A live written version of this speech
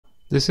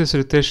This is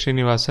Ritesh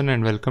Srinivasan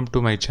and welcome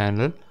to my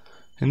channel.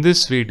 In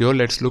this video,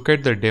 let's look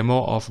at the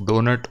demo of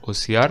Donut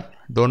OCR.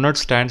 Donut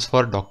stands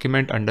for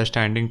Document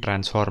Understanding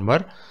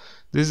Transformer.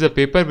 This is a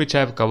paper which I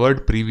have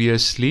covered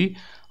previously.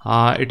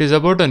 It is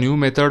about a new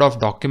method of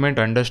document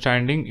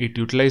understanding. It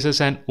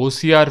utilizes an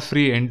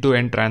OCR-free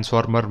end-to-end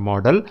transformer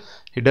model.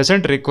 It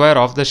doesn't require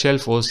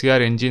off-the-shelf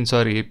OCR engines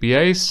or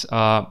APIs,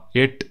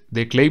 yet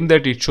they claim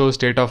that it shows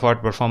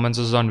state-of-art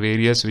performances on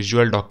various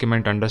visual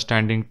document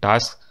understanding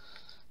tasks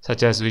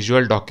such as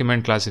visual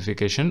document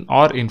classification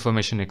or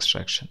information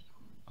extraction.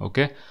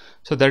 Okay,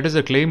 so that is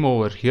a claim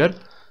over here.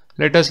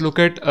 Let us look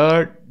at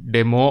a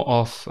demo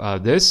of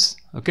this.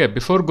 Okay,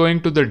 before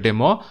going to the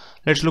demo,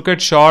 let's look at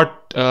short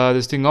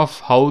this thing of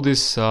how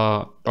this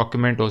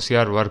document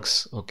OCR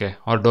works. Okay,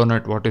 or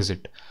donut, what is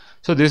it?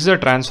 So this is a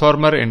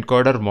transformer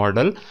encoder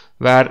model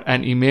where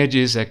an image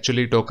is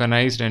actually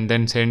tokenized and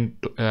then sent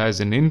as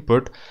an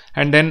input,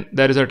 and then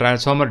there is a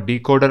transformer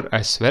decoder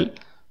as well,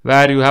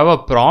 where you have a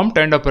prompt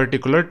and a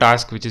particular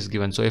task which is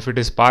given. So if it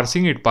is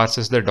parsing, it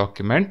parses the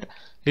document.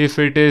 If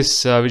it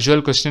is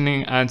visual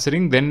questioning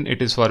answering, then it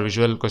is for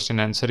visual question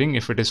answering.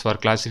 If it is for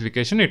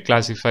classification, it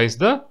classifies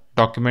the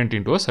document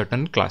into a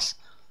certain class.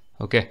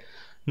 Okay.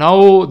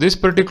 Now this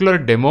particular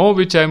demo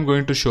which I am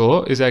going to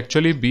show is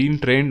actually being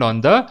trained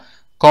on the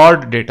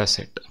CORD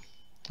dataset.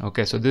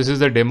 Okay, so this is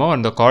the demo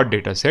on the CORD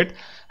dataset.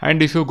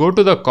 And if you go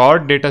to the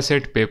CORD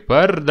dataset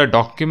paper, the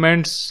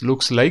documents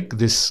looks like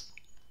this.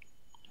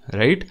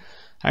 Right,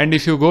 and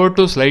if you go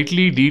to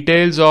slightly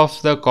details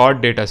of the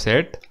CORD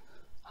dataset,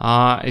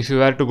 if you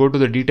were to go to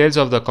the details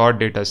of the CORD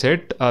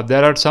dataset,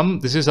 there are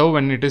some. This is how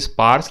when it is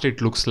parsed it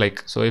looks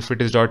like. So if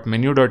it is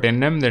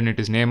 .menu.nm, then it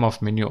is name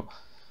of menu.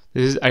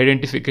 This is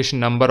identification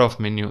number of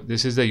menu.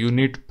 This is the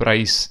unit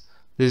price.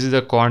 This is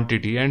the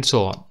quantity and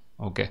so on.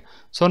 Okay,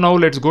 so now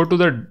let's go to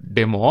the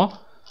demo.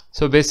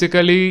 So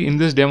basically in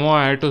this demo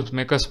I had to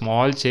make a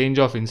small change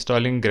of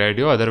installing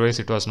Gradio, otherwise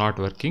it was not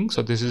working.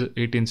 So this is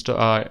it is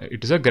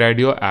a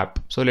Gradio app.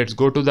 So let's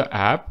go to the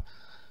app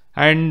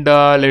and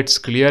let's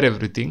clear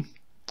everything.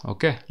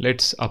 Okay,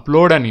 let's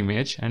upload an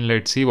image and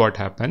let's see what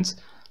happens.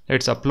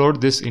 Let's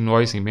upload this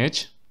invoice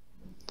image.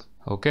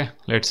 Okay,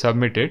 let's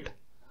submit it.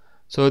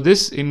 So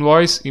this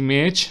invoice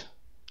image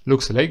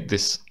looks like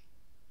this.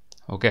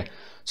 Okay,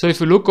 so if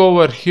you look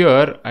over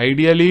here,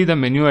 ideally the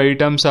menu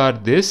items are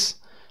this,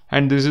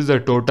 and this is the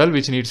total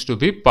which needs to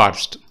be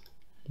parsed,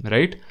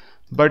 right?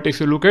 But if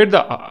you look at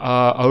the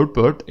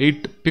output,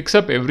 it picks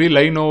up every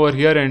line over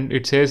here and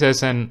it says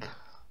as an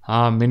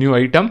menu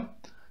item,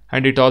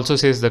 and it also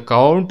says the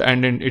count,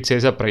 and then it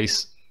says a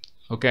price.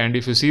 Okay, and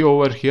if you see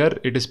over here,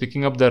 it is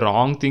picking up the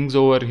wrong things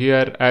over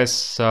here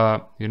as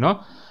you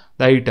know,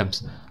 the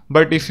items.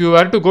 But if you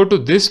were to go to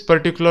this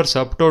particular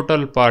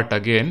subtotal part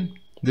again,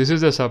 this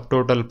is the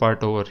subtotal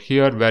part over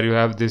here where you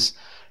have this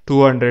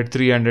 200,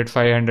 300,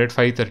 500,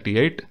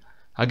 538.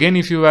 Again,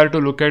 if you were to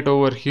look at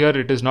over here,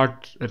 it is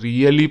not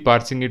really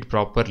parsing it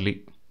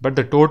properly, but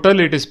the total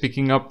it is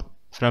picking up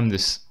from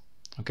this.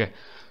 Okay,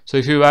 so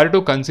if you were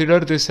to consider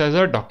this as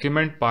a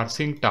document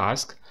parsing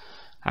task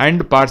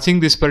and parsing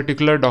this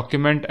particular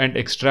document and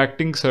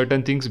extracting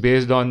certain things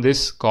based on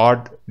this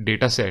CORD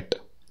dataset,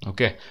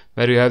 okay,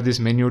 where you have this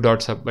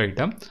menu.sub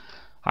item,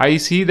 I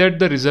see that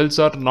the results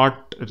are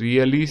not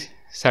really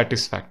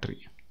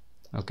satisfactory.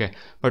 Okay,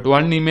 but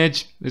one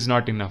image is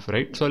not enough,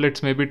 right? So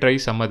let's maybe try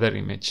some other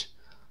image.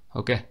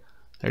 Okay,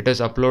 let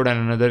us upload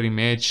another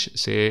image,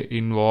 say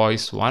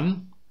invoice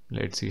 1.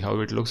 Let's see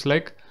how it looks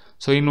like.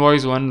 So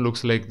invoice 1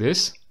 looks like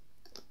this.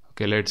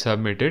 Okay, let's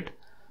submit it.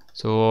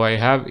 So I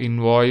have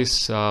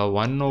invoice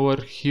 1 over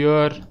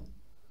here.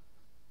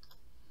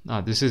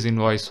 This is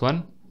invoice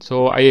 1.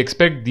 So I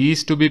expect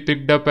these to be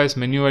picked up as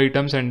menu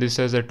items and this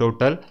as a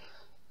total.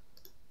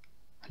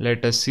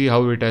 Let us see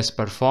how it has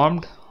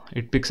performed.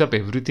 It picks up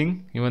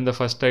everything, even the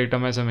first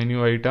item as a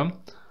menu item.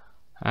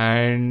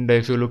 And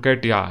if you look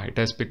at, yeah, it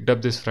has picked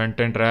up this front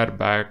and rear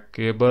back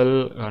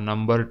cable,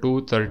 number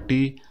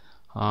 230.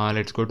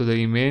 Let's go to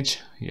the image.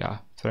 Yeah,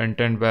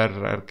 front and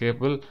rear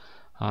cable.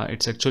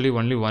 It's actually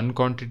only one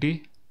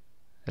quantity,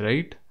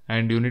 right?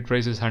 And unit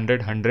price is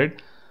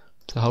 100.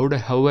 So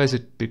how has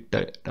it picked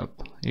it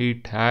up?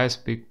 It has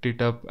picked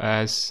it up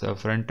as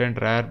front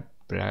and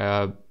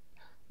rear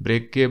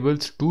brake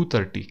cables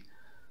 230.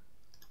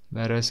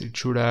 Whereas it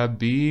should have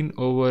been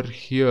over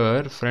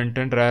here front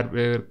and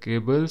rear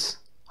cables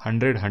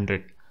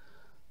 100.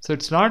 So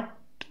it's not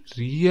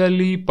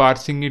really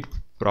parsing it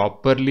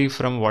properly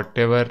from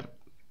whatever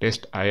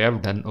test I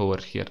have done over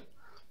here.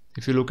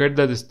 If you look at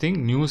this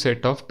thing, new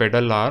set of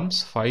pedal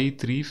arms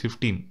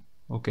 5315.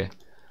 Okay,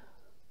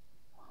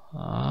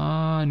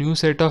 new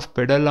set of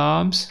pedal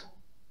arms,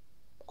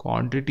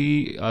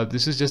 quantity,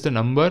 this is just a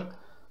number,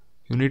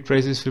 unit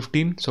price is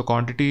 15, so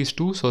quantity is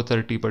 2, so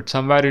 30, but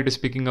somewhere it is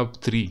picking up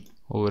 3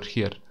 over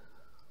here.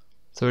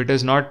 So it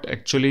has not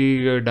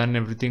actually done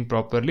everything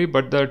properly,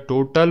 but the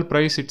total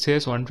price, it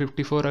says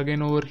 154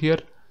 again over here.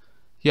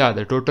 Yeah,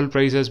 the total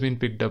price has been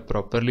picked up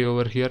properly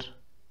over here.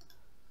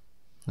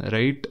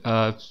 right?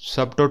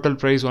 Subtotal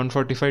price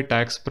 145,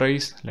 tax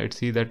price, let's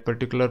see that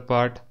particular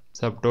part.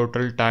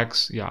 subtotal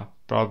tax, yeah,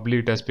 probably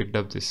it has picked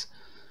up this.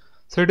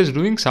 So it is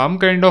doing some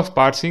kind of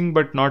parsing,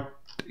 but not,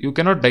 you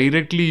cannot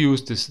directly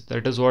use this.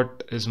 That is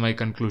what is my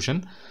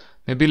conclusion.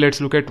 Maybe let's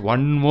look at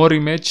one more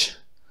image.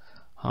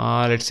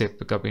 Let's say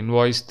pick up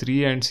invoice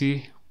 3 and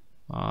see.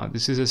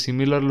 This is a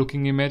similar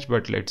looking image,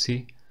 but let's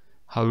see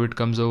how it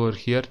comes over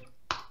here.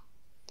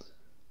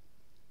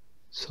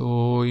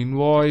 So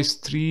invoice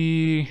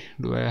 3,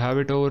 do I have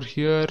it over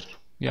here?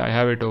 Yeah, I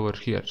have it over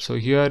here. So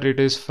here it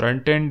is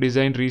front end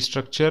design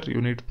restructure,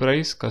 unit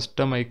price,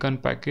 custom icon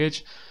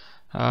package,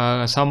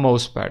 some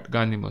mousepad,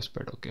 Gandhi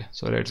mousepad. Okay,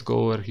 so let's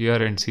go over here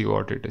and see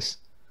what it is.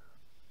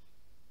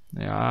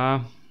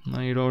 Yeah,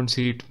 I don't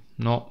see it.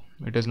 No,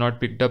 it has not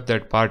picked up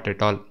that part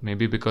at all.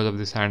 Maybe because of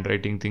this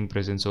handwriting thing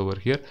presence over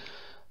here,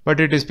 but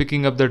it is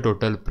picking up the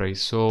total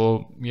price.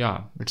 So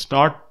yeah, it's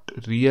not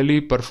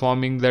really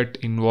performing that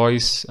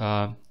invoice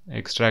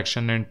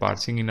extraction and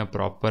parsing in a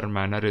proper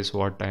manner is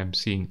what I am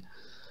seeing.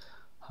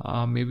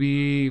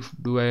 Maybe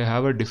do I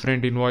have a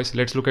different invoice?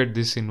 Let's look at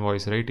this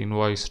invoice, right?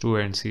 Invoice 2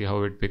 and see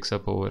how it picks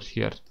up over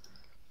here.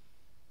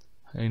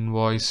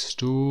 Invoice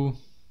 2.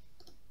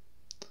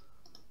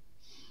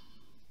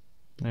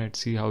 Let's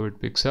see how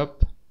it picks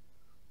up.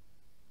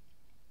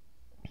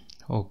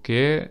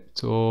 Okay,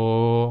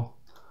 so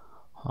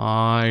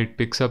it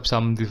picks up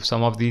some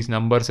of these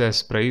numbers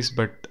as price,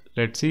 but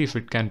let's see if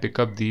it can pick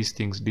up these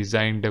things: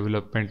 design,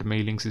 development,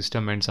 mailing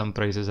system, and some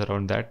prices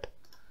around that.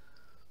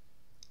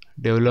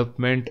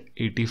 Development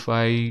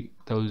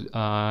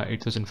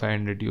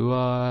 8,500. You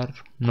are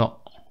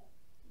no,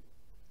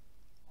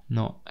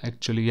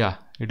 actually, yeah,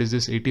 it is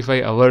this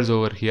 85 hours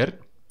over here.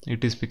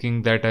 It is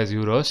picking that as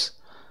euros,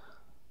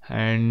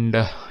 and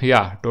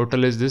yeah,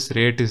 total is this,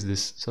 rate is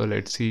this. So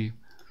let's see.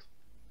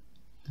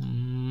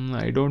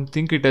 I don't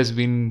think it has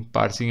been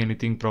parsing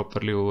anything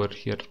properly over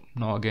here.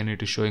 Now again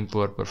it is showing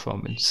poor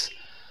performance.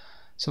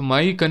 So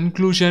my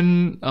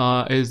conclusion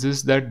is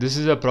this, that this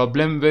is a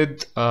problem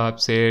with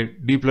say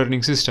deep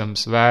learning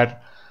systems,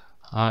 where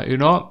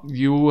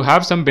you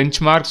have some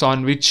benchmarks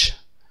on which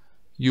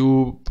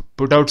you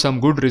put out some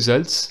good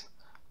results,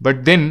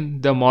 but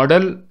then the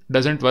model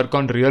doesn't work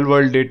on real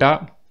world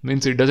data,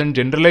 means it doesn't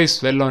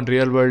generalize well on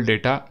real world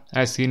data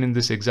as seen in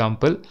this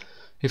example.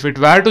 If it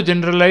were to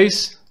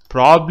generalize,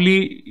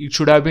 probably it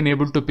should have been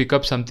able to pick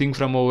up something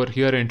from over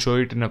here and show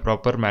it in a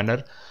proper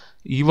manner,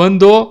 even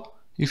though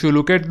if you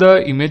look at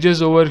the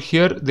images over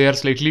here, they are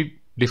slightly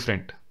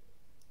different,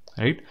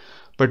 right?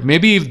 But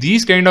maybe if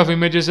these kind of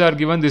images are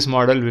given, this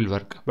model will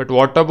work. But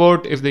what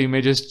about if the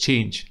images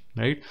change,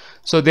 right?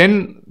 So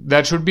then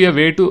there should be a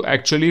way to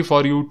actually,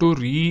 for you to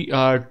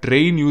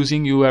retrain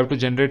using, you have to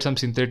generate some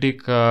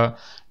synthetic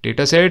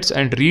data sets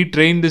and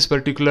retrain this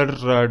particular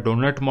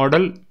donut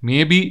model.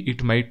 Maybe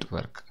it might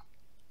work.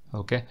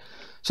 Okay,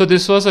 so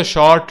this was a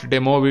short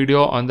demo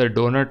video on the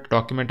donut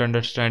document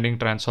understanding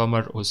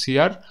transformer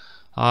OCR.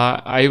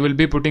 I will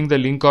be putting the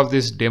link of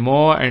this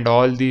demo and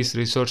all these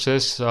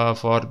resources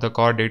for the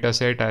core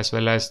dataset as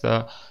well as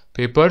the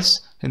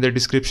papers in the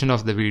description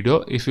of the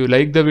video. If you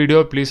like the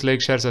video, please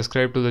like, share,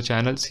 subscribe to the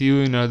channel. See you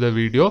in another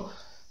video.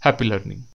 Happy learning.